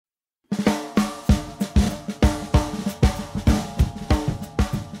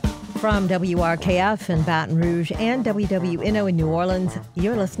From WRKF in Baton Rouge and WWNO in New Orleans,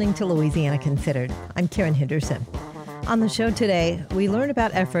 you're listening to Louisiana Considered. I'm Karen Henderson. On the show today, we learn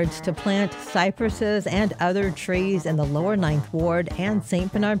about efforts to plant cypresses and other trees in the lower Ninth Ward and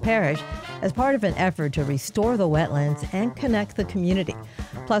St. Bernard Parish as part of an effort to restore the wetlands and connect the community.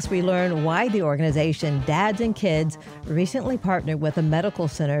 Plus, we learn why the organization Dads and Kids recently partnered with a medical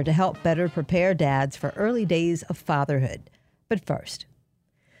center to help better prepare dads for early days of fatherhood. But first,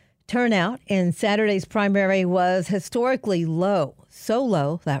 turnout in Saturday's primary was historically low, so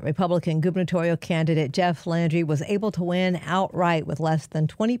low that Republican gubernatorial candidate Jeff Landry was able to win outright with less than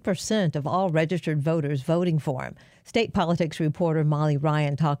 20% of all registered voters voting for him. State politics reporter Molly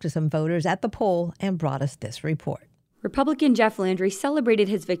Ryan talked to some voters at the poll and brought us this report. Republican Jeff Landry celebrated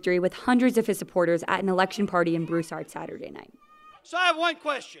his victory with hundreds of his supporters at an election party in Broussard Saturday night. So I have one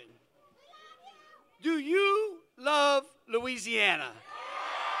question. Do you love Louisiana?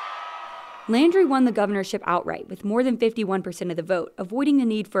 Landry won the governorship outright with more than 51% of the vote, avoiding the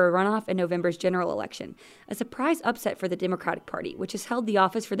need for a runoff in November's general election, a surprise upset for the Democratic Party, which has held the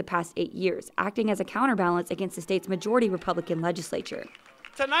office for the past 8 years, acting as a counterbalance against the state's majority Republican legislature.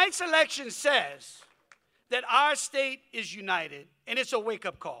 Tonight's election says that our state is united, and it's a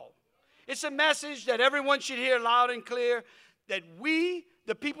wake-up call. It's a message that everyone should hear loud and clear, that we,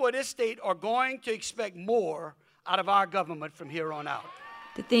 the people of this state, are going to expect more out of our government from here on out.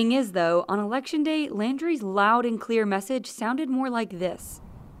 The thing is, though, on Election Day, Landry's loud and clear message sounded more like this.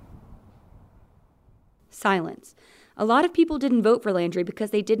 Silence. A lot of people didn't vote for Landry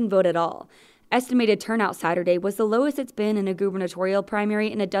because they didn't vote at all. Estimated turnout Saturday was the lowest it's been in a gubernatorial primary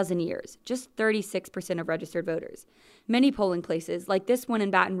in a dozen years, just 36% of registered voters. Many polling places, like this one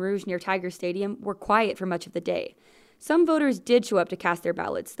in Baton Rouge near Tiger Stadium, were quiet for much of the day. Some voters did show up to cast their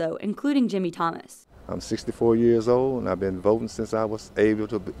ballots, though, including Jimmy Thomas. I'm 64 years old, and I've been voting since I was able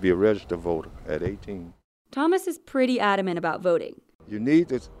to be a registered voter at 18. Thomas is pretty adamant about voting. You need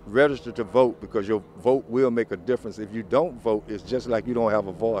to register to vote because your vote will make a difference. If you don't vote, it's just like you don't have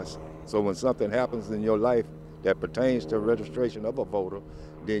a voice. So when something happens in your life that pertains to registration of a voter,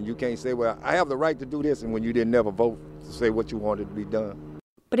 then you can't say, well, I have the right to do this, and when you didn't never vote to say what you wanted to be done.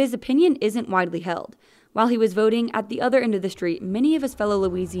 But his opinion isn't widely held. While he was voting, at the other end of the street, many of his fellow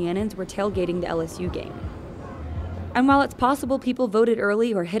Louisianans were tailgating the LSU game. And while it's possible people voted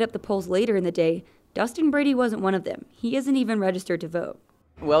early or hit up the polls later in the day, Dustin Brady wasn't one of them. He isn't even registered to vote.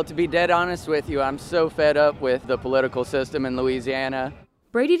 Well, to be dead honest with you, I'm so fed up with the political system in Louisiana.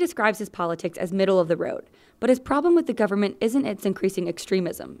 Brady describes his politics as middle of the road, but his problem with the government isn't its increasing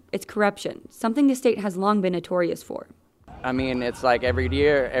extremism. It's corruption, something the state has long been notorious for. I mean, it's like every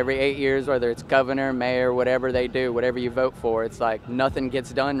year, every 8 years, whether it's governor, mayor, whatever they do, whatever you vote for, it's like nothing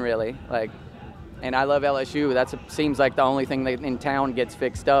gets done really. And I love LSU. That seems like the only thing that in town gets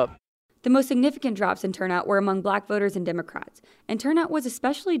fixed up. The most significant drops in turnout were among black voters and Democrats, and turnout was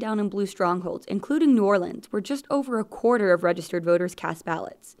especially down in blue strongholds, including New Orleans, where just over a quarter of registered voters cast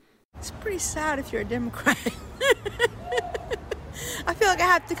ballots. It's pretty sad if you're a Democrat. I feel like I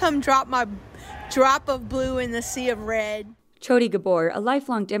have to come drop my drop of blue in the sea of red. Chody Gabor, a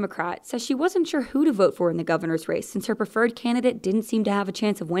lifelong Democrat, says she wasn't sure who to vote for in the governor's race since her preferred candidate didn't seem to have a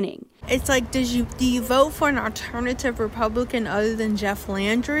chance of winning. It's like, do you vote for an alternative Republican other than Jeff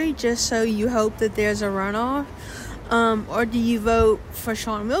Landry just so you hope that there's a runoff? Or do you vote for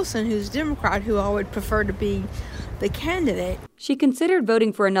Sean Wilson, who's a Democrat, who I would prefer to be the candidate? She considered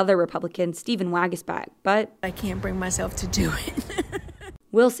voting for another Republican, Stephen Waguespack, but I can't bring myself to do it.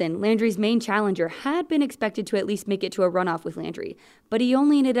 Wilson, Landry's main challenger, had been expected to at least make it to a runoff with Landry, but he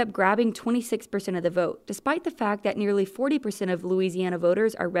only ended up grabbing 26% of the vote, despite the fact that nearly 40% of Louisiana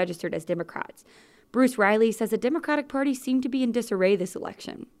voters are registered as Democrats. Bruce Riley says the Democratic Party seemed to be in disarray this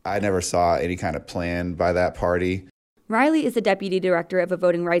election. I never saw any kind of plan by that party. Riley is the deputy director of a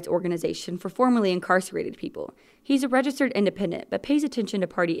voting rights organization for formerly incarcerated people. He's a registered independent, but pays attention to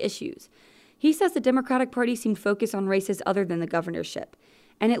party issues. He says the Democratic Party seemed focused on races other than the governorship,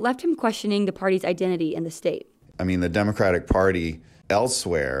 and it left him questioning the party's identity in the state. I mean, the Democratic Party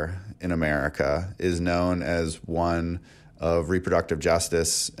elsewhere in America is known as one of reproductive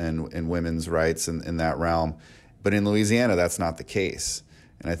justice and women's rights in that realm. But in Louisiana, that's not the case.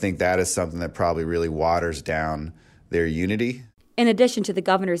 And I think that is something that probably really waters down their unity. In addition to the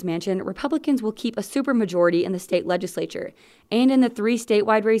governor's mansion, Republicans will keep a supermajority in the state legislature. And in the 3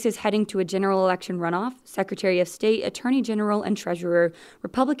 statewide races heading to a general election runoff, Secretary of State, Attorney General, and Treasurer,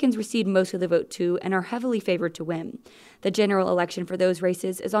 Republicans received most of the vote too and are heavily favored to win. The general election for those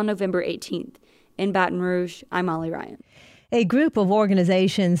races is on November 18th. In Baton Rouge, I'm Molly Ryan. A group of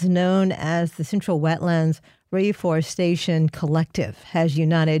organizations known as the Central Wetlands Reforestation Collective has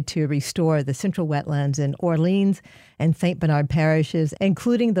united to restore the central wetlands in Orleans and St. Bernard parishes,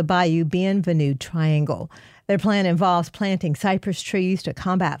 including the Bayou Bienvenue Triangle. Their plan involves planting cypress trees to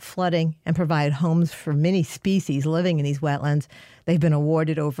combat flooding and provide homes for many species living in these wetlands. They've been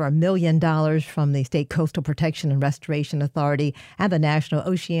awarded over $1 million from the State Coastal Protection and Restoration Authority and the National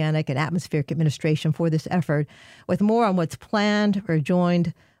Oceanic and Atmospheric Administration for this effort. With more on what's planned, we're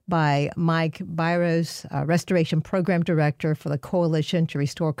joined by Mike Byros, Restoration Program Director for the Coalition to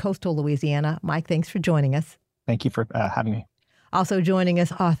Restore Coastal Louisiana. Mike, thanks for joining us. Thank you for having me. Also joining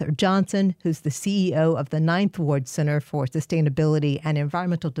us, Arthur Johnson, who's the CEO of the Ninth Ward Center for Sustainability and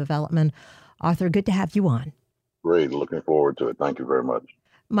Environmental Development. Arthur, good to have you on. Great. Looking forward to it. Thank you very much.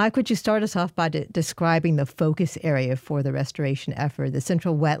 Mike, would you start us off by describing the focus area for the restoration effort, the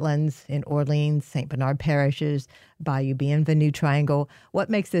central wetlands in Orleans, St. Bernard parishes, Bayou Bienvenue Triangle? What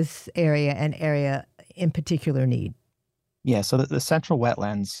makes this area an area in particular need? Yeah, so the central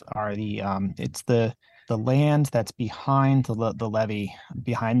wetlands are it's the land that's behind the levee,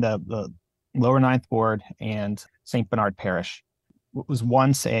 behind the lower Ninth Ward and St. Bernard Parish. It was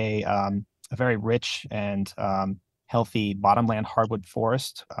once a very rich and healthy bottomland hardwood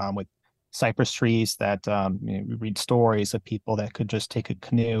forest with cypress trees that we read stories of people that could just take a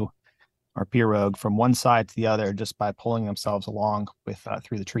canoe or pirogue from one side to the other just by pulling themselves along with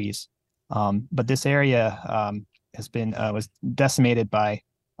through the trees. But this area was decimated by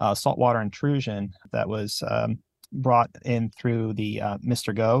saltwater intrusion that was brought in through the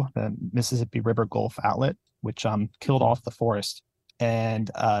Mr. Go, the Mississippi River Gulf outlet, which killed off the forest. And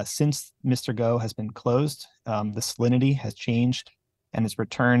since Mr. Go has been closed, the salinity has changed and is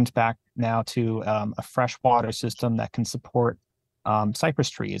returned back now to a freshwater system that can support cypress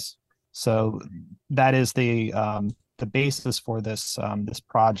trees. So that is the basis for this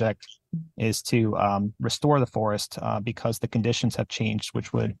project, is to restore the forest because the conditions have changed,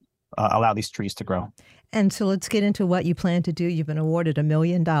 which would allow these trees to grow. And so let's get into what you plan to do. You've been awarded $1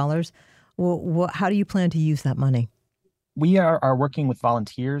 million. Well, how do you plan to use that money? We are working with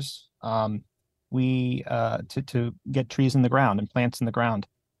volunteers to get trees in the ground and plants in the ground,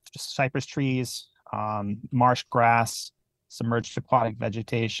 just cypress trees, marsh grass, submerged aquatic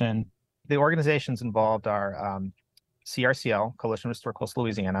vegetation. The organizations involved are CRCL, Coalition to Restore Coastal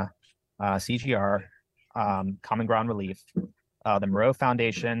Louisiana, CGR, Common Ground Relief, the Moreau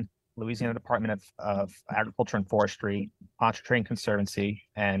Foundation, Louisiana Department of Agriculture and Forestry, Pontchartrain Conservancy,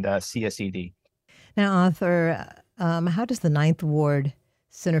 and CSED. Now, Arthur, how does the Ninth Ward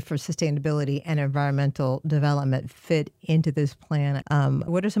Center for Sustainability and Environmental Development fit into this plan?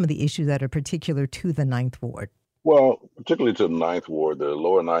 What are some of the issues that are particular to the Ninth Ward? Well, particularly to the Ninth Ward, the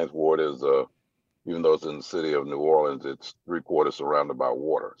lower Ninth Ward is, even though it's in the city of New Orleans, it's 3/4 surrounded by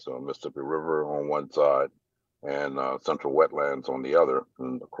water. So Mississippi River on one side and central wetlands on the other,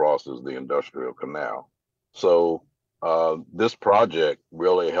 and across is the industrial canal. So this project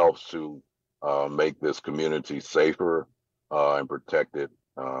really helps to make this community safer and protect it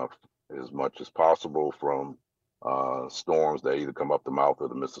as much as possible from storms that either come up the mouth of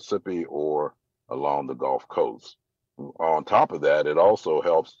the Mississippi or along the Gulf Coast. On top of that, it also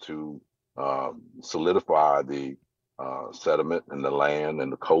helps to solidify the sediment in the land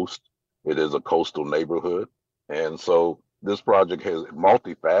and the coast. It is a coastal neighborhood. And so this project has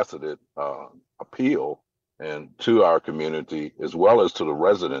multifaceted appeal and to our community, as well as to the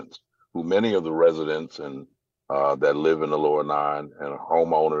residents, who many of the residents and that live in the lower nine and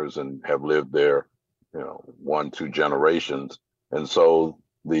homeowners and have lived there, 1-2 generations. And so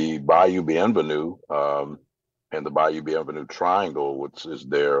the Bayou Bienvenue and the Bayou Bienvenue Triangle, which is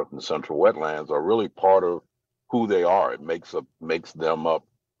there in the central wetlands, are really part of who they are. It makes them up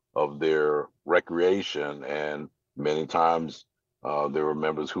of their recreation, and many times there were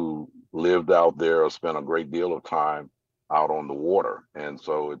members who lived out there or spent a great deal of time out on the water. And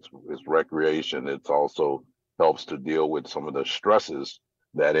so it's recreation. It's also helps to deal with some of the stresses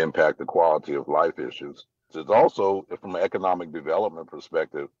that impact the quality of life issues. It's also, from an economic development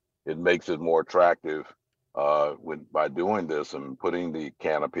perspective, it makes it more attractive by doing this and putting the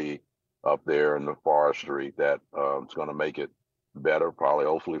canopy up there in the forestry, that it's going to make it better, probably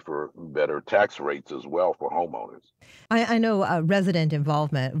hopefully for better tax rates as well for homeowners. I know resident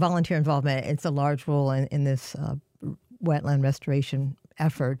involvement, volunteer involvement, it's a large role in this wetland restoration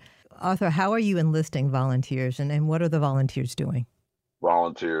effort. Arthur, how are you enlisting volunteers, and what are the volunteers doing?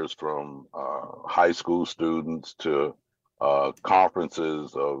 Volunteers from high school students to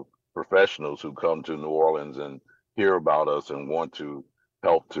conferences of professionals who come to New Orleans and hear about us and want to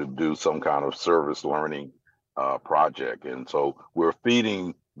help to do some kind of service learning project. And so we're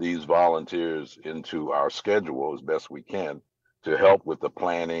feeding these volunteers into our schedule as best we can to help with the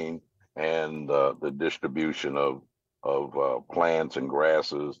planning and the distribution of plants and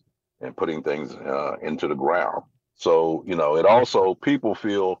grasses and putting things into the ground. So, it also, people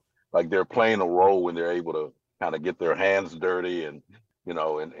feel like they're playing a role when they're able to kind of get their hands dirty and,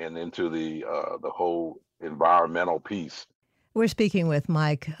 and into the whole environmental piece. We're speaking with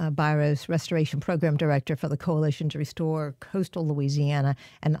Mike Byros, Restoration Program Director for the Coalition to Restore Coastal Louisiana,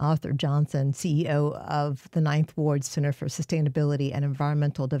 and Arthur Johnson, CEO of the Ninth Ward Center for Sustainability and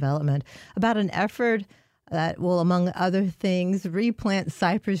Environmental Development, about an effort that will, among other things, replant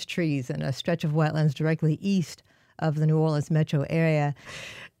cypress trees in a stretch of wetlands directly east of the New Orleans metro area.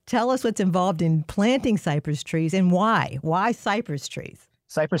 Tell us what's involved in planting cypress trees and why. Why cypress trees?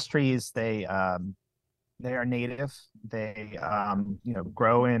 Cypress trees, they are native. They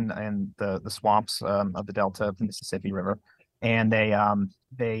grow in the swamps of the delta of the Mississippi River, and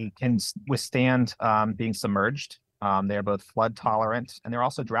they can withstand being submerged. They are both flood tolerant and they're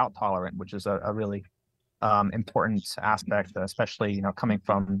also drought tolerant, which is a really important aspect, especially coming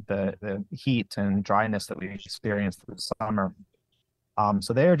from the heat and dryness that we experienced this summer.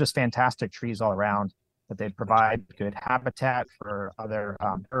 So they are just fantastic trees all around. That they provide good habitat for other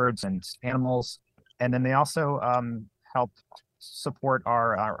birds and animals. And then they also help support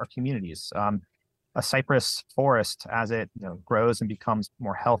our communities. A cypress forest, as it grows and becomes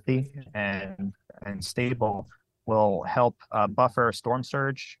more healthy and stable, will help buffer storm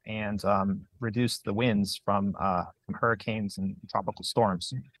surge and reduce the winds from hurricanes and tropical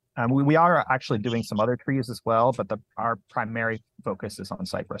storms. We are actually doing some other trees as well, but our primary focus is on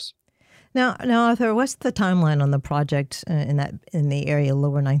cypress. Now, Arthur, what's the timeline on the project in the area,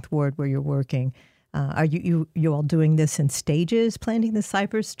 Lower Ninth Ward, where you're working? Are you all doing this in stages, planting the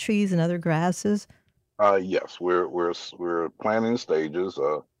cypress trees and other grasses? Yes, we're planting stages.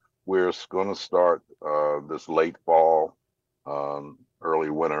 We're going to start this late fall, early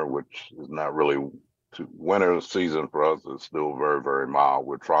winter, which is not really winter season for us. Is still very, very mild.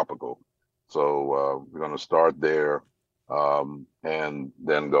 We're tropical, so we're going to start there, and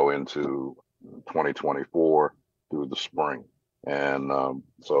then go into 2024 through the spring. And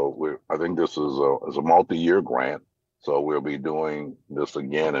so I think this is a multi-year grant. So we'll be doing this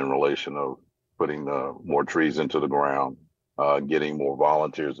again in relation of putting more trees into the ground, getting more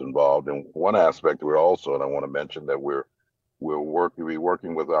volunteers involved. And one aspect we're also, and I want to mention that we'll be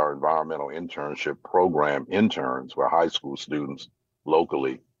working with our environmental internship program interns for high school students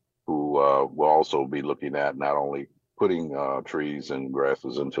locally, who will also be looking at not only putting trees and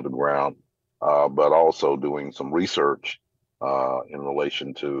grasses into the ground, but also doing some research in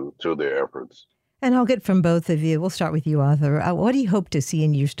relation to their efforts. And I'll get from both of you. We'll start with you, Arthur. What do you hope to see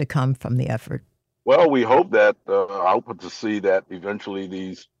in years to come from the effort? Well, we hope that I hope to see that eventually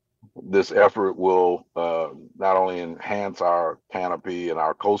this effort will not only enhance our canopy and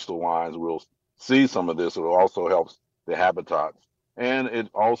our coastal lines. We'll see some of this. It will also help the habitats, and it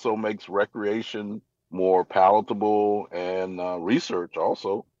also makes recreation more palatable and research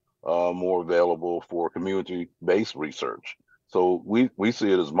also more available for community-based research. So we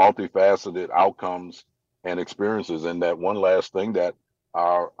see it as multifaceted outcomes and experiences. And that one last thing, that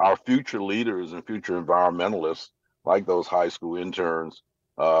our future leaders and future environmentalists, like those high school interns,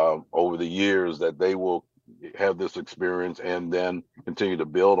 over the years, that they will have this experience and then continue to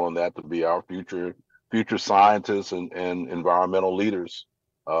build on that to be our future scientists and environmental leaders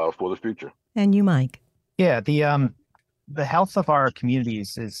for the future. And you, Mike? Yeah, the health of our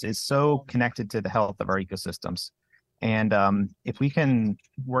communities is so connected to the health of our ecosystems. And if we can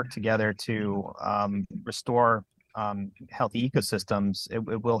work together to restore healthy ecosystems,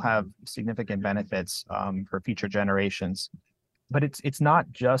 it will have significant benefits for future generations. But it's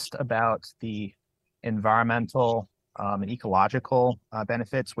not just about the environmental and ecological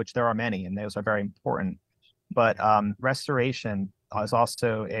benefits, which there are many, and those are very important. But restoration is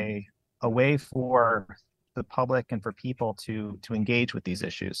also a way for the public and for people to engage with these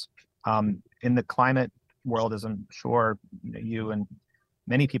issues. In the climate world, as I'm sure you and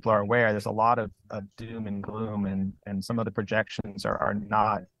many people are aware, there's a lot of doom and gloom, and some of the projections are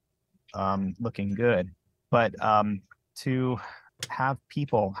not looking good. But to have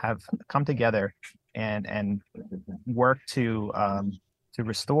people have come together and work to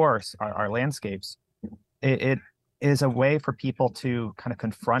restore our landscapes, it is a way for people to kind of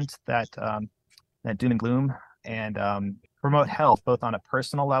confront that doom and gloom and promote health, both on a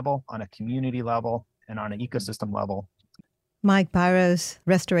personal level, on a community level, and on an ecosystem level. Mike Byros,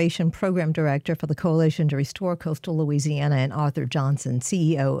 Restoration Program Director for the Coalition to Restore Coastal Louisiana, and Arthur Johnson,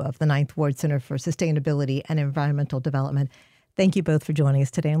 CEO of the Ninth Ward Center for Sustainability and Environmental Development. Thank you both for joining us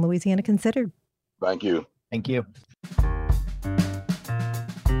today on Louisiana Considered. Thank you. Thank you.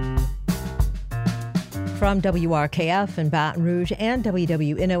 From WRKF in Baton Rouge and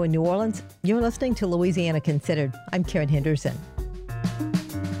WWNO in New Orleans, you're listening to Louisiana Considered. I'm Karen Henderson.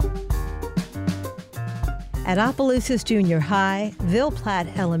 At Opelousas Junior High, Ville Platte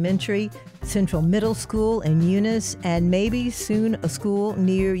Elementary, Central Middle School in Eunice, and maybe soon a school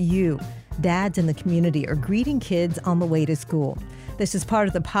near you, dads in the community are greeting kids on the way to school. This is part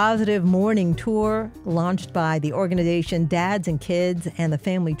of the Positive Morning Tour launched by the organization Dads and Kids and the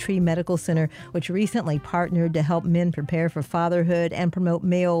Family Tree Medical Center, which recently partnered to help men prepare for fatherhood and promote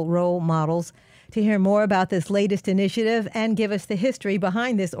male role models. To hear more about this latest initiative and give us the history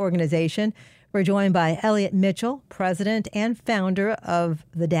behind this organization, we're joined by Elliot Mitchell, president and founder of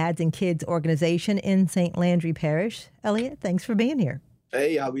the Dads and Kids organization in St. Landry Parish. Elliot, thanks for being here.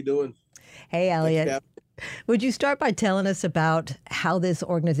 Hey, how we doing? Hey, Elliot. Would you start by telling us about how this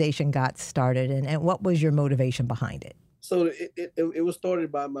organization got started and what was your motivation behind it? So it was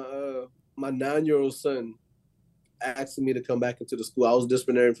started by my 9-year-old son asking me to come back into the school. I was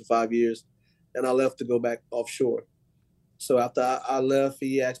disciplinarian for 5 years, and I left to go back offshore. So after I left,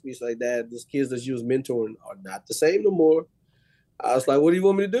 he asked me, he's like, Dad, these kids that you was mentoring are not the same no more. I was like, what do you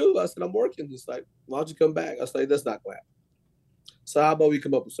want me to do? I said, I'm working. He's like, why don't you come back? I was like, that's not going to happen. So how about we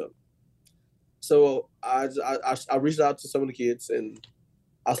come up with something? So I reached out to some of the kids, and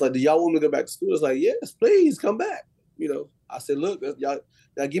I was like, do y'all want me to go back to school? I was like, yes, please come back. I said, look, y'all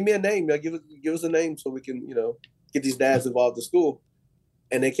give me a name. Y'all give us a name so we can, get these dads involved in school.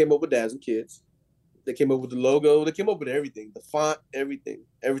 And they came up with Dads and Kids. They came up with the logo. They came up with everything, the font,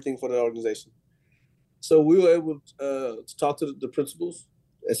 everything for the organization. So we were able to talk to the principals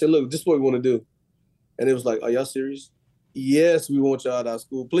and say, look, this is what we want to do. And it was like, are y'all serious? Yes, we want y'all out of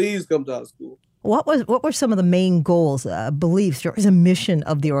school. Please come to our school. What were some of the main goals, beliefs, or the mission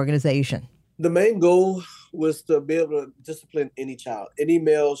of the organization? The main goal was to be able to discipline any child. Any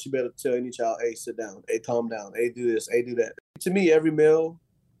male should be able to tell any child, hey, sit down, hey, calm down, hey, do this, hey, do that. To me, every male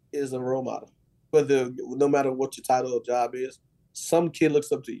is a role model. No matter what your title or job is, some kid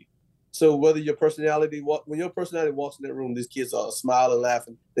looks up to you. So whether when your personality walks in that room, these kids are smiling,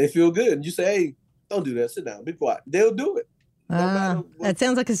 laughing, they feel good. And you say, hey, don't do that, sit down, be quiet. They'll do it. That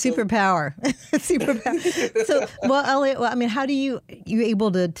sounds like a superpower. So, well, Elliot, how do you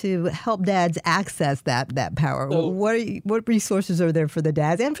able to help dads access that power? So, what resources are there for the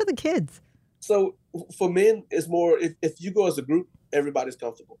dads and for the kids? So for men, it's more if you go as a group, everybody's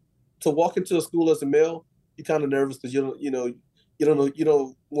comfortable. To walk into a school as a male, you're kind of nervous because you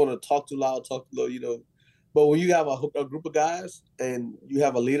don't want to talk too loud, talk too low, But when you have a group of guys and you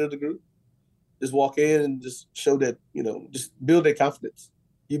have a leader of the group, just walk in and just show that, just build their confidence.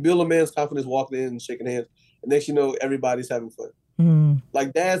 You build a man's confidence walking in and shaking hands. And next you know, everybody's having fun. Mm.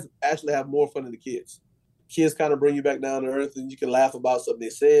 Like dads actually have more fun than the kids. Kids kind of bring you back down to earth and you can laugh about something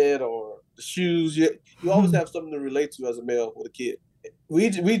they said or the shoes. You always have something to relate to as a male with a kid. We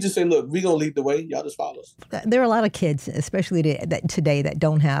just say, look, we're going to lead the way. Y'all just follow us. There are a lot of kids, especially today, that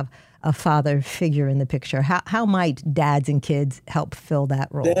don't have a father figure in the picture. How might dads and kids help fill that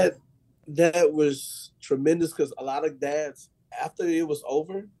role? That was tremendous because a lot of dads, after it was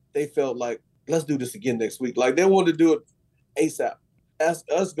over, they felt like, let's do this again next week. Like they wanted to do it ASAP. As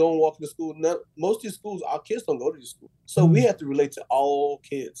us going walking to school, most of these schools, our kids don't go to these schools. So we have to relate to all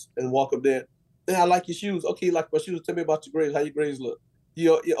kids and walk up there. Hey, I like your shoes. Okay, you like my shoes. Tell me about your grades. How your grades look.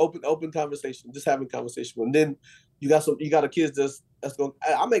 You're open conversation, just having conversation. And then you got a kids that's going.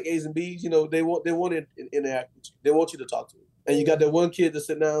 I make A's and B's. They want to interact with you. They want you to talk to them. And you got that one kid that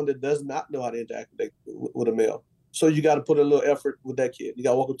sit down that does not know how to interact with a male. So you got to put a little effort with that kid. You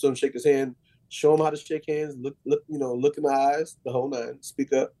got to walk up to him, shake his hand, show him how to shake hands, look in the eyes, the whole nine,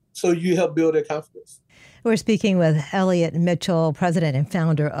 speak up. So you help build their confidence. We're speaking with Elliot Mitchell, president and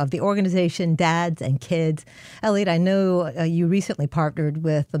founder of the organization Dads and Kids. Elliot, I know you recently partnered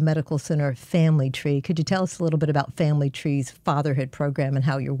with the medical center Family Tree. Could you tell us a little bit about Family Tree's fatherhood program and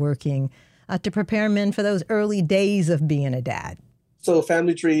how you're working to prepare men for those early days of being a dad? So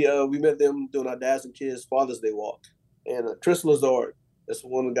Family Tree, we met them doing our Dads and Kids Father's Day walk. And Chris Lazard, that's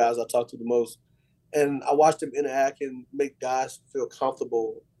one of the guys I talk to the most. And I watched him interact and make guys feel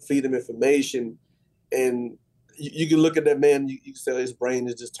comfortable, feed them information. And you can look at that man, you can say his brain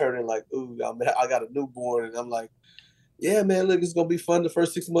is just turning like, ooh, I got a newborn. And I'm like, yeah, man, look, it's going to be fun the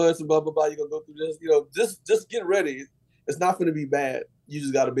first 6 months and blah, blah, blah. You're going to go through this. Just get ready. It's not going to be bad. You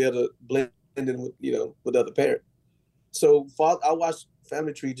just got to be able to blend in with the other parent. So I watched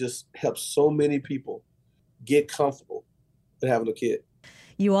Family Tree just help so many people get comfortable with having a kid.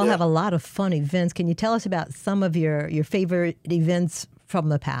 You all have a lot of fun events. Can you tell us about some of your favorite events from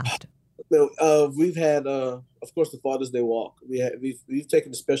the past? We've had, of course, the Father's Day walk. We've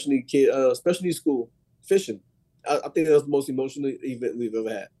taken the special needs school fishing. I think that was the most emotional event we've ever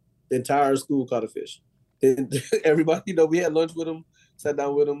had. The entire school caught a fish. And everybody, we had lunch with them, sat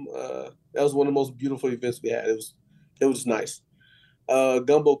down with them. That was one of the most beautiful events we had. It was nice.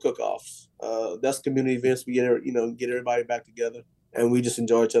 Gumbo cook-offs. That's community events. We get everybody back together, and we just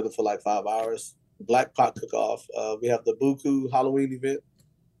enjoy each other for like 5 hours. Black pot cook-off. We have the Buku Halloween event.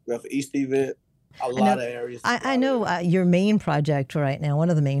 We have an Easter event. A lot of areas. I know your main project right now,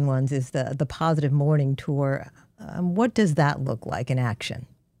 one of the main ones, is the Positive Morning Tour. What does that look like in action?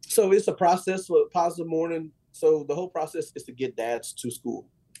 So it's a process for Positive Morning. So the whole process is to get dads to school,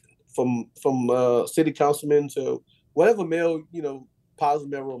 from city councilman to whatever male, positive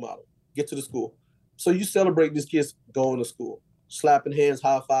male role model, get to the school. So you celebrate these kids going to school, slapping hands,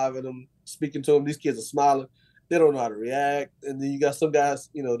 high-fiving them, speaking to them. These kids are smiling. They don't know how to react. And then you got some guys,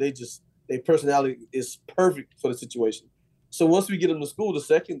 their personality is perfect for the situation. So once we get them to school,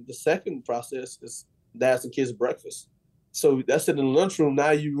 the second process is dads and kids breakfast. So that's in the lunchroom.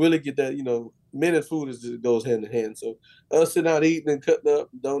 Now you really get that, men and food goes hand in hand. So us sitting out eating and cutting up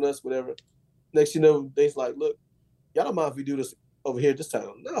donuts, whatever. Next, they's like, look, y'all don't mind if we do this over here this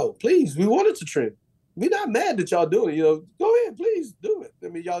time. No, please. We wanted to trim. We're not mad that y'all doing it. Go ahead, please do it. I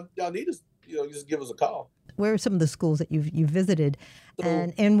mean, y'all need us, just give us a call. Where are some of the schools that you've visited,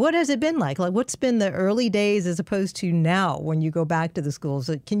 and what has it been like? Like, what's been the early days as opposed to now when you go back to the schools?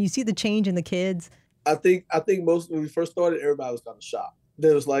 Can you see the change in the kids? I think most when we first started, everybody was kind of shocked.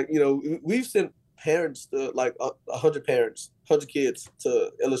 There was like, we've sent parents to like 100 parents, 100 kids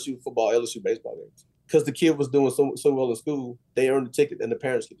to LSU football, LSU baseball games because the kid was doing so well in school. They earned a ticket, and the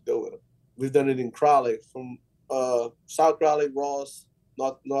parents get to go with them. We've done it in Crowley, from South Crowley, Ross,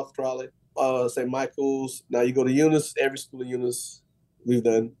 North Crowley. St. Michael's. Now you go to Eunice, every school in Eunice we've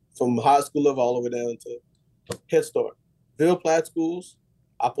done, from high school level all the way down to Head Start. Ville Platte schools,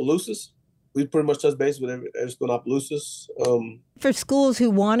 Opelousas. We pretty much touch base with every school in Opelousas. For schools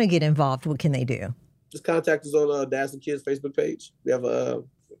who want to get involved, what can they do? Just contact us on Dads and Kids Facebook page. We have two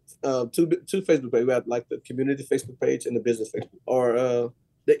Facebook pages. We have like the community Facebook page and the business Facebook. Or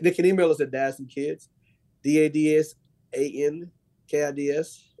they can email us at dadsandkids,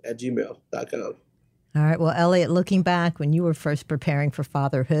 DADSANKIDS@gmail.com. All right. Well, Elliot, looking back when you were first preparing for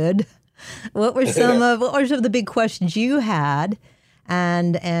fatherhood, what were some of the big questions you had,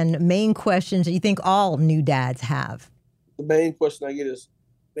 and main questions that you think all new dads have? The main question I get is,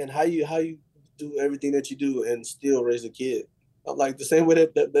 man, how you do everything that you do and still raise a kid? I'm like, the same way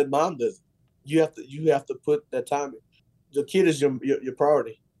that mom does. You have to put that time in. The kid is your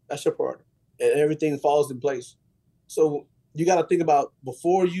priority. That's your priority, and everything falls in place. So you got to think about,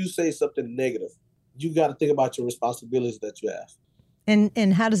 before you say something negative, you got to think about your responsibilities that you have.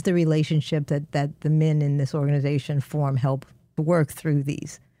 And how does the relationship that the men in this organization form help work through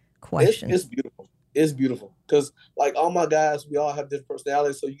these questions? It's beautiful. It's beautiful because, like, all my guys, we all have different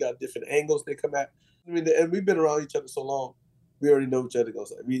personalities, so you got different angles they come at. I mean, and we've been around each other so long, we already know what each other gonna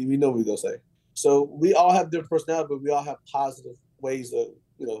say. We know what we're gonna say. So we all have different personalities, but we all have positive ways of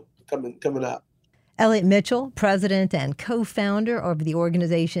coming out. Elliot Mitchell, president and co-founder of the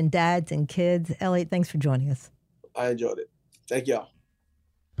organization Dads and Kids. Elliot, thanks for joining us. I enjoyed it. Thank y'all.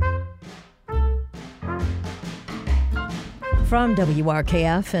 From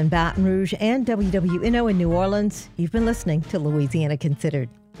WRKF in Baton Rouge and WWNO in New Orleans, you've been listening to Louisiana Considered.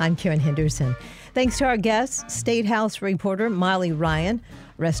 I'm Karen Henderson. Thanks to our guests, State House reporter Miley Ryan,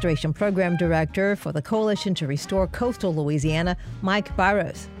 Restoration Program Director for the Coalition to Restore Coastal Louisiana, Mike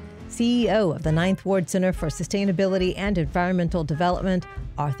Barros, CEO of the 9th Ward Center for Sustainability and Environmental Development,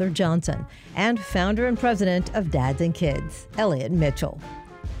 Arthur Johnson, and founder and president of Dads and Kids, Elliot Mitchell.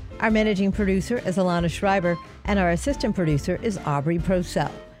 Our managing producer is Alana Schreiber, and our assistant producer is Aubrey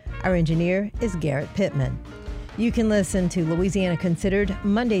Procell. Our engineer is Garrett Pittman. You can listen to Louisiana Considered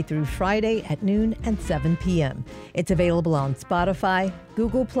Monday through Friday at noon and 7 p.m. It's available on Spotify,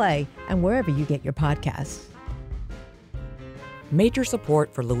 Google Play, and wherever you get your podcasts. Major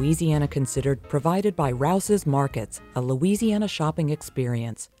support for Louisiana Considered provided by Rouse's Markets, a Louisiana shopping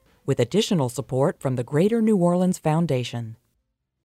experience, with additional support from the Greater New Orleans Foundation.